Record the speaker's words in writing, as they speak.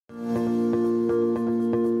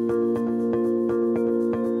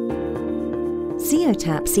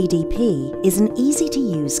Zeotap CDP is an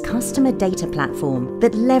easy-to-use customer data platform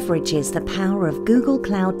that leverages the power of Google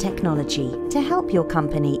Cloud technology to help your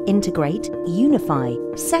company integrate, unify,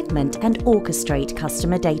 segment and orchestrate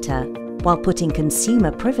customer data while putting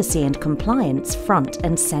consumer privacy and compliance front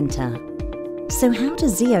and center. So how do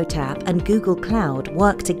Zeotap and Google Cloud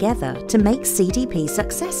work together to make CDP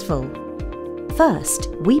successful? First,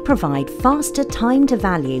 we provide faster time to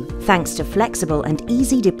value thanks to flexible and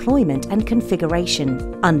easy deployment and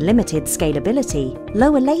configuration, unlimited scalability,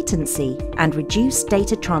 lower latency, and reduced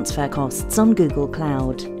data transfer costs on Google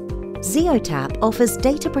Cloud. Zeotap offers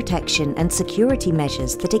data protection and security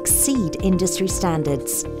measures that exceed industry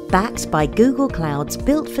standards, backed by Google Cloud's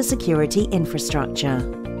built-for-security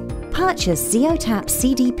infrastructure. Purchase Zeotap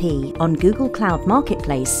CDP on Google Cloud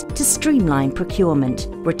Marketplace to streamline procurement,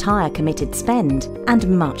 retire committed spend, and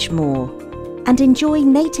much more. And enjoy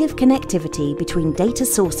native connectivity between data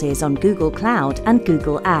sources on Google Cloud and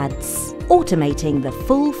Google Ads, automating the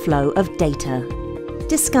full flow of data.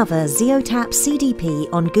 Discover Zeotap CDP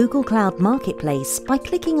on Google Cloud Marketplace by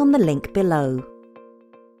clicking on the link below.